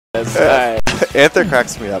Alright. Anther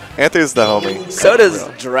cracks me up. Anther's the homie. So does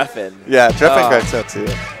Drephen. Yeah, Drephen cracks up too.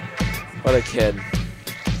 What a kid.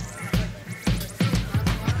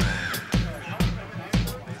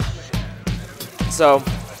 So,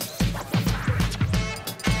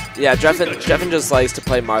 yeah, Drephen just likes to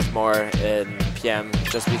play Marth more in PM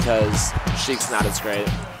just because Sheik's not as great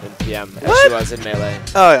in PM as she was in Melee.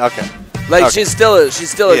 Oh, okay. Like okay. she's still a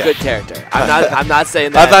good character. I'm not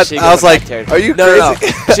saying that. I was like, are you crazy?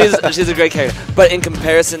 No. She's a great character, but in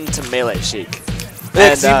comparison to Melee Sheik,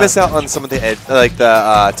 and you miss out on some of the like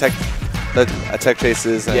the tech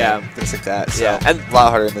chases and things like that. So and a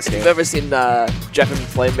lot harder in this if game. you've ever seen Drephen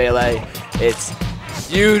play Melee, it's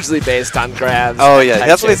hugely based on grabs. Oh yeah,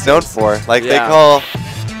 that's what he's known for. Like they call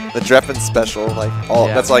the Drephen special. Like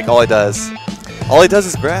that's like all he does. All he does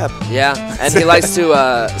is grab. Yeah, and he likes to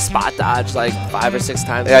spot dodge like 5 or 6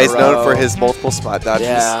 times in a row. Yeah, he's known for his multiple spot dodges.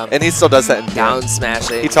 Yeah. And he still does that in down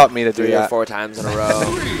smashing. He taught me to do 3 that. or 4 times in a row.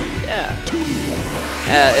 Yeah.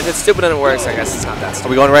 If it's stupid and it works, I guess it's not that stupid. Are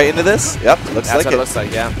we going right into this? Yep, looks That's like what it looks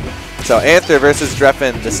like, yeah. So Anther versus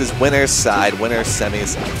Drephen. This is winner's side, winner's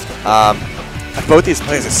semis. Both these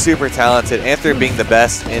players are super talented. Anther being the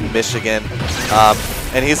best in Michigan.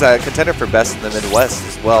 And he's a contender for best in the Midwest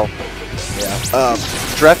as well. Yeah.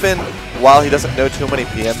 Drephen, while he doesn't know too many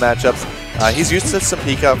PM matchups, he's used to some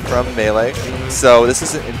Pika from Melee, so this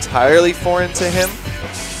isn't entirely foreign to him.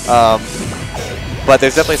 But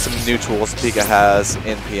there's definitely some new tools Pika has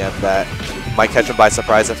in PM that might catch him by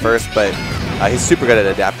surprise at first, but he's super good at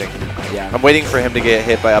adapting. Yeah. I'm waiting for him to get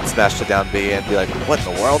hit by up smash to down B and be like, what in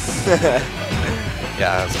the world?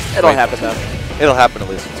 Yeah. It'll happen though. It'll happen at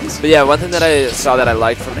least once. But yeah, one thing that I saw that I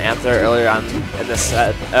liked from Anther earlier on in this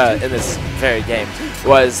very game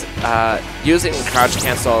was using crouch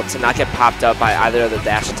cancel to not get popped up by either of the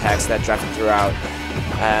dash attacks that Drephen threw out.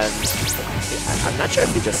 And I'm not sure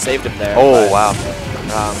if he just saved him there. Oh, wow.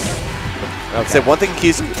 Okay. So one thing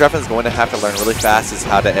Drephen's going to have to learn really fast is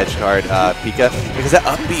how to edge guard Pika, because that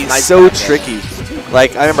up B is so tricky.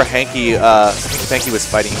 Like, I remember Hanky was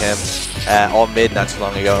fighting him at All Mid not too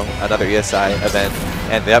long ago, another ESI event,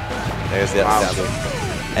 and yep, there's the up B.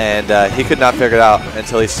 And he could not figure it out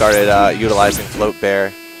until he started utilizing Float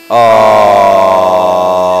Bear. Oh.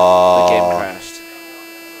 The game crashed.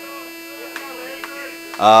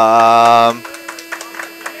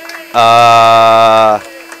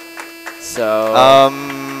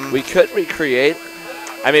 So we could recreate.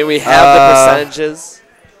 I mean, we have the percentages.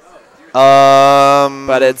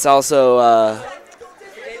 But it's also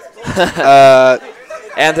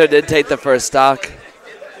Anther did take the first stock.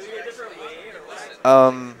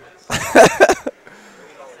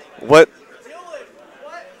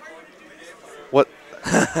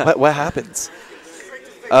 What happens?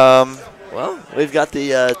 Well, we've got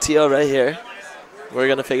the TO right here. We're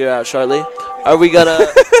gonna figure it out shortly. Are we gonna?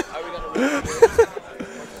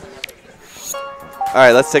 All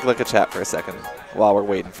right, let's take a look at chat for a second while we're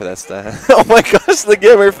waiting for this to. Oh my gosh, the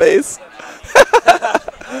gamer face.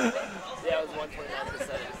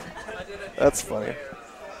 That's funny.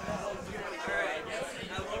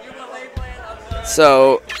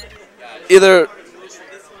 So, either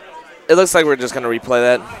it looks like we're just gonna replay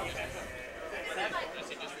that,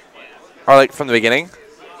 or like from the beginning.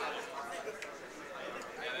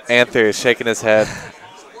 Anther is shaking his head.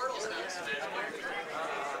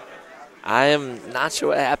 I am not sure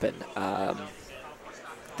what happened.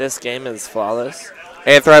 This game is flawless.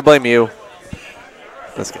 Anther, I blame you.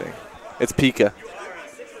 Just kidding. It's Pika.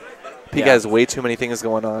 Pika has way too many things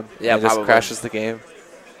going on. Yeah, and it just crashes the game.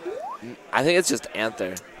 I think it's just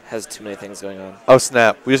Anther has too many things going on. Oh,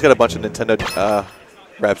 snap. We just got a bunch of Nintendo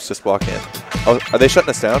reps just walk in. Oh, are they shutting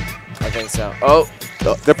us down? I think so. Oh.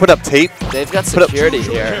 They're putting up tape? They've got security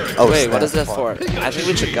here. Oh, wait, snap. What is that for? I think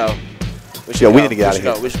we should go. We need to get out of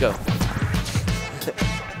here. We should go.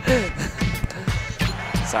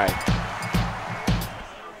 Sorry.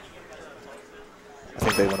 I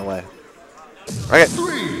think they went away. Okay,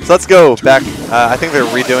 so let's go back. I think they're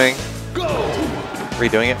redoing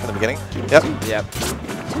it from the beginning. Yep. Yep.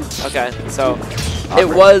 Okay, so it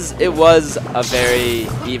was a very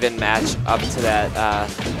even match up to that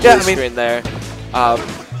screen there.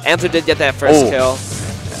 Anther did get that first kill.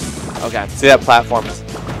 Okay. See, that platform is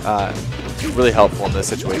really helpful in those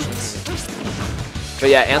situations. But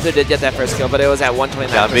yeah, Anther did get that first kill, but it was at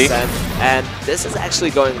 129%. And this is actually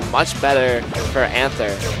going much better for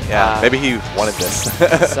Anther. Yeah, maybe he wanted this.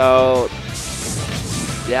 So,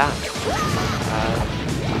 yeah.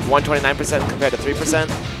 129% compared to 3%.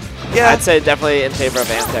 Yeah. I'd say definitely in favor of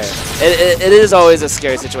Anther. It is always a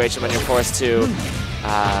scary situation when you're forced to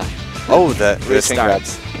the restart.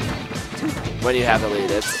 grabs. when you have the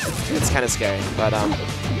lead. It's kind of scary. But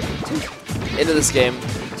into this game,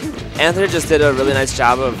 Anther just did a really nice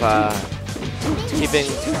job of keeping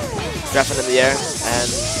Drephen in the air and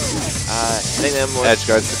hitting them with edge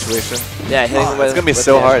guard situation. Yeah, hitting them with. It's gonna be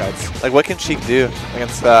so hard. Like, what can Sheik do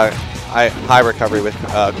against high recovery with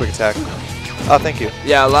quick attack? Oh, thank you.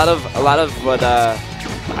 Yeah, a lot of what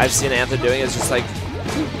I've seen Anther doing is just like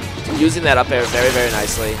using that up air very, very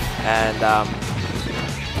nicely. And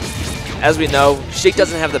as we know, Sheik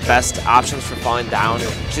doesn't have the best options for falling down.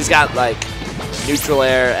 She's got like neutral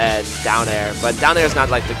air and down air, but down air is not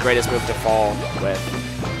like the greatest move to fall with,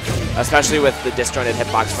 especially with the disjointed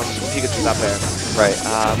hitbox from Pikachu's up air. Right.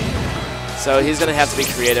 So he's gonna have to be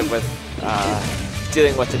creative with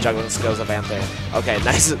dealing with the juggling skills of Anther. Okay,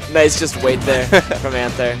 nice just wait there from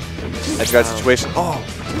Anther. Edge guard situation. Oh,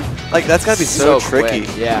 like that's gotta be so tricky.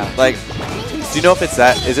 Quick, yeah. Like, do you know if it's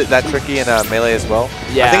that? Is it that tricky in Melee as well?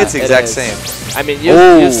 Yeah, I think it's the exact same. I mean,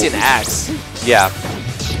 you've seen Axe. Yeah.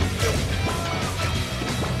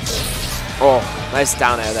 Oh, nice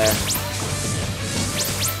down air there.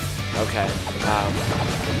 Okay.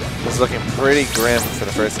 This is looking pretty grim for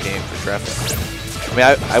the first game for Drephen. I mean,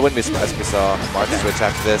 I wouldn't be surprised if we saw Marth switch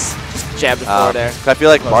after this. Jab the forward air. I feel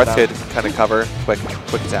like Marth could kind of cover quick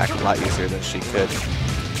attack a lot easier than she could.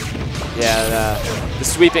 Yeah, the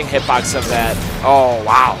sweeping hitbox of that. Oh,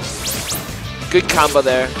 wow. Good combo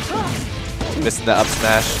there. Missing the up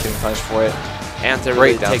smash, getting punished for it. Anther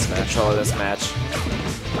really takes control of this match.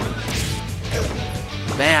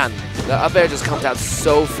 Man, the up air just comes out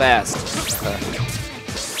so fast.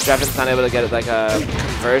 Drephen's not able to get like a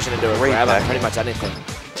conversion into a grab on pretty much anything.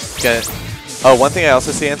 Oh, one thing I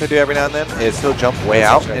also see Anther do every now and then is he'll jump way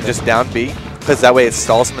out and just down B, because that way it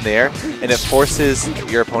stalls him in the air, and it forces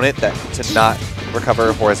your opponent to not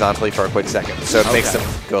recover horizontally for a quick second. So it makes them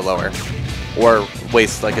go lower, or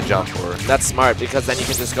waste like a jump. Or that's smart, because then you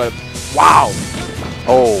can just go, wow!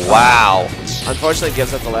 Oh, wow. Unfortunately, it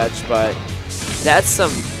gives up the ledge, but that's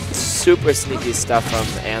some super sneaky stuff from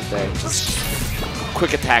Anther. Just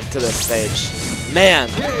quick attack to the stage. Man!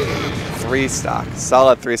 3 stock.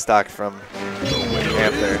 Solid 3 stock from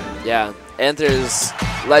Anther. Yeah, Anther's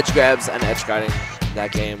ledge grabs and edge guarding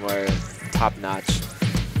that game were top notch.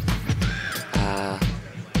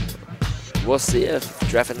 We'll see if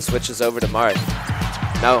Drephen switches over to Marth.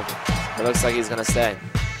 No, it looks like he's gonna stay.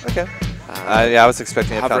 Okay. Yeah, I was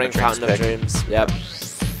expecting a Hovering Fountain of Dreams. Yep.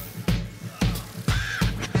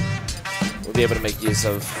 We'll be able to make use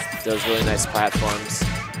of those really nice platforms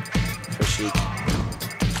for Sheik.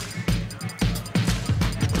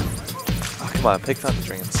 Oh, come on, pick Fountain of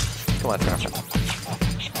Dreams. Come on, Drephen.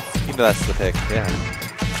 You know that's the pick. Yeah.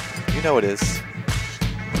 You know it is.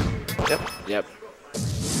 Yep. Yep.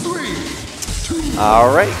 3, 2.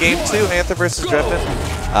 All right, game 2, Anther versus Drephen.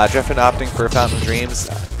 Drephen opting for Fountain of Dreams.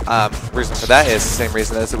 Reason for that is the same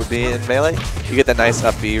reason as it would be in Melee. You get that nice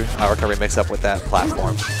up B recovery mix up with that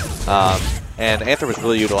platform. And Anther was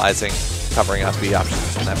really utilizing covering up B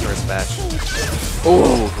options in that first match.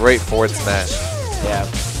 Ooh, great forward smash. Yeah.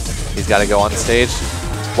 He's got to go on the stage.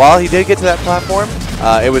 While he did get to that platform,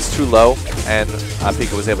 it was too low, and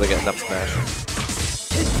Pika was able to get an up smash.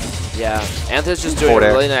 Yeah, Anther's just doing a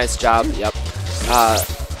really nice job. Yep.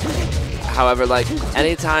 However, like,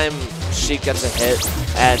 anytime Sheik gets a hit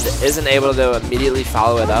and isn't able to immediately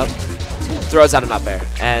follow it up, throws out an up air,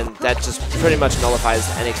 and that just pretty much nullifies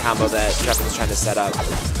any combo that Drephen's trying to set up.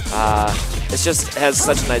 It just has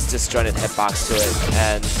such a nice disjointed hitbox to it,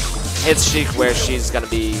 and hits Sheik where she's going to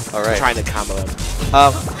be trying to combo him.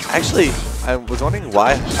 Actually, I was wondering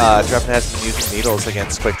why Drephen hasn't been using needles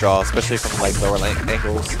against quick draw, especially from like lower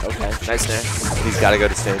angles. Okay, nice there. He's got to go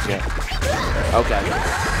to stage, yeah. Okay.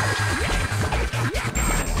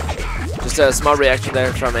 Just a small reaction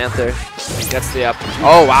there from Anther. Gets the up.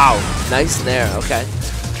 Oh, wow. Nice there. Okay.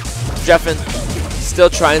 Drephen still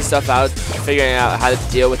trying stuff out, figuring out how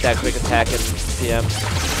to deal with that quick attack and PM.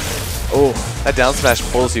 Oh, that down smash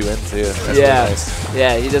pulls you in too. That's really nice.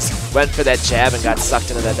 Yeah, he just went for that jab and got sucked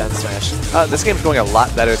into that down smash. This game's going a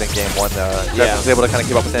lot better than game 1 though. Drephen was able to kind of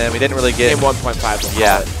keep up with him. He didn't really get... Game 1.5 we'll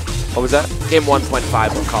call it. What was that? Game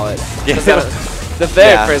 1.5 we'll call it. Yeah. The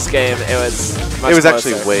very first game, it was much closer.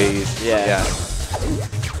 Actually way... Yeah.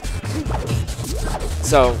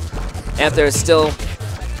 So, Anther is still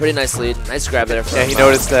pretty nice lead. Nice grab there. From, he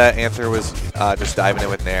noticed that Anther was just diving in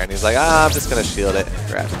with Nair, and he's like, I'm just going to shield it and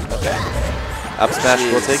grab it. Okay. Up smash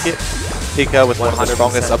will take it. Pika with 100% one of the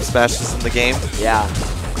strongest up smashes in the game. Yeah.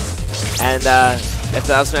 And if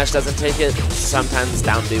the up smash doesn't take it, sometimes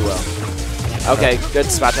down B will. Okay, good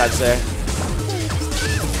spot dodge there.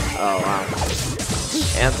 Oh, wow.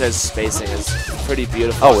 Anther's spacing is pretty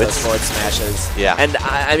beautiful. Oh, with it's those forward smashes. Yeah. And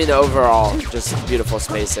I mean overall, just beautiful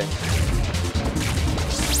spacing.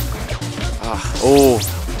 Oh.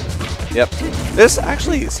 Yep. There's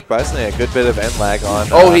actually surprisingly a good bit of end lag on.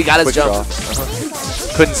 Oh, he got his quick jump. draw.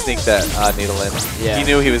 Couldn't sneak that needle in. Yeah. He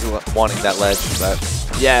knew he was wanting that ledge, but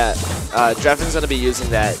Yeah, Drephen's going to be using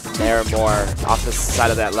that Nair more off the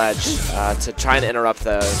side of that ledge to try and interrupt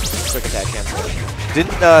the quick attack cancel.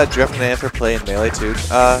 didn't Drephen and Anther play in Melee too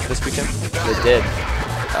this weekend? They did.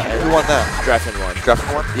 Who won that? Drephen won.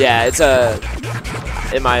 Drephen won? Yeah, it's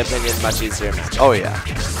in my opinion, much easier match. Oh yeah.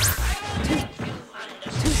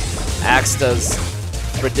 Axe does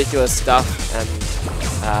ridiculous stuff and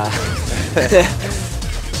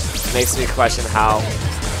makes me question how.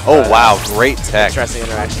 Oh wow, great tech. Interesting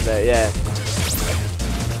interaction there, yeah.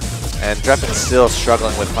 And Drephen's still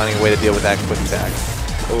struggling with finding a way to deal with that quick attack.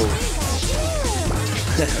 Ooh.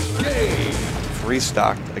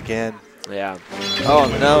 Restocked again. Yeah. Oh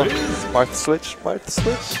no. Marth switch? Marth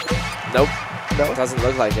switch? Nope. No. Doesn't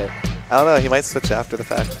look like it. I don't know, he might switch after the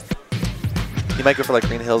fact. He might go for like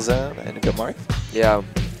Green Hill Zone and go Marth. Yeah.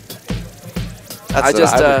 That's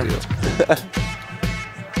what I would do.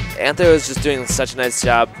 Anther was just doing such a nice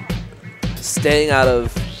job staying out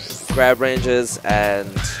of grab ranges and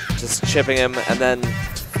just chipping him, and then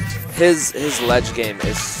his ledge game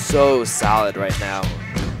is so solid right now.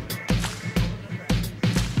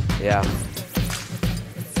 Yeah.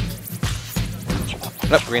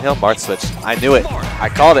 Nope, Green Hill, Marth switch. I knew it. I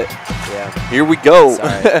called it. Yeah. Here we go.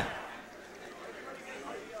 Sorry.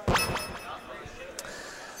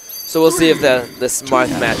 So we'll see if this Marth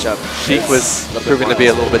matchup Sheik was proving to be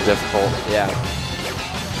a little bit difficult. Yeah.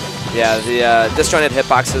 Yeah, the disjointed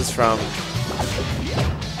hitboxes from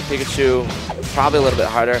Pikachu probably a little bit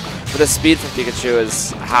harder, but the speed from Pikachu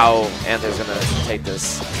is how Anther's gonna take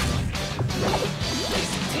this.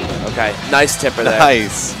 Okay, nice tipper there.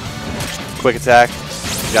 Nice. Quick attack.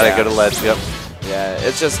 Gotta Yeah. go to ledge. Yep. Yeah,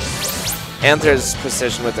 it's just Anther's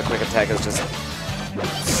precision with the quick attack is just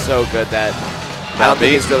so good that I don't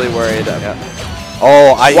think he's really worried.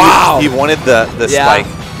 Oh, Wow. he wanted the spike.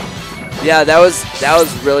 Yeah, that was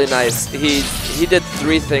really nice. He did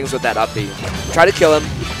 3 things with that up B. Tried to kill him,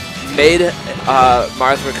 made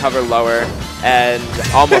Marth recover lower, and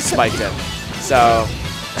almost spiked him. So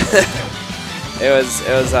it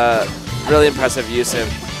was a really impressive use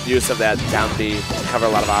of that down B to cover a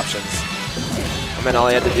lot of options. And then all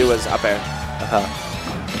he had to do was up air.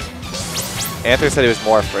 Anther said he was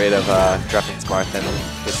more afraid of Drephen's Marth than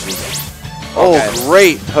his Sheik. Oh, Okay.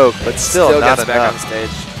 great poke, but still not gets back on enough.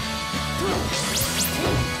 stage.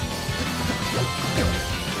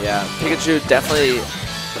 Yeah, Pikachu definitely a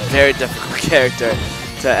very difficult character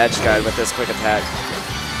to edge guard with this quick attack.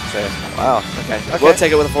 So, wow. Okay, we'll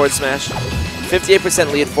take it with a forward smash.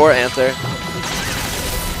 58% lead for Anther.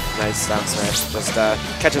 Nice down smash. Just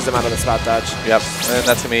catches him out of the spot dodge. Yep. And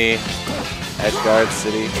that's gonna be edge guard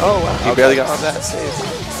city. Oh wow. He barely got on that stage.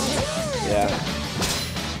 Yeah.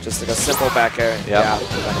 Just like a simple back air. Yep. Yeah. We're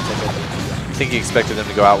gonna take it. I think he expected him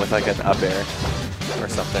to go out with like an up air or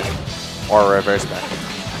something, or a reverse back.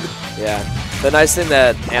 Yeah. The nice thing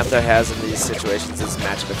that Anther has in these situations is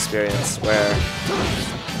matchup experience, where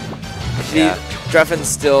Drephen's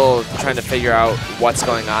still trying to figure out what's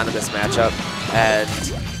going on in this matchup, and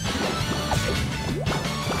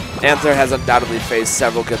Anther has undoubtedly faced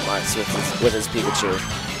several good marks with his Pikachu.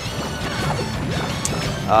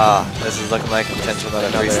 This is looking like potential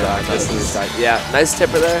another restock. Yeah, nice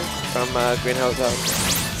tipper there from Green Hill Zone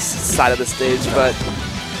side of the stage, but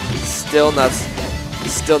still not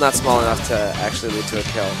small enough to actually lead to a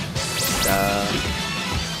kill.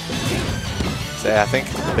 So yeah, I think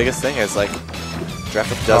the biggest thing is like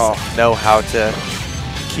Drephen doesn't know how to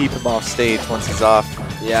keep him off stage once he's off.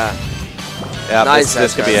 Yeah. Yeah, Nice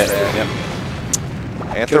this could be it. there. Yep.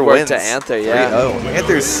 Anther Good work wins. to Anther, yeah. 3-0.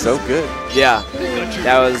 Anther's so good. Yeah,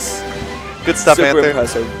 that was Good stuff, super Anther.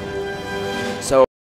 impressive.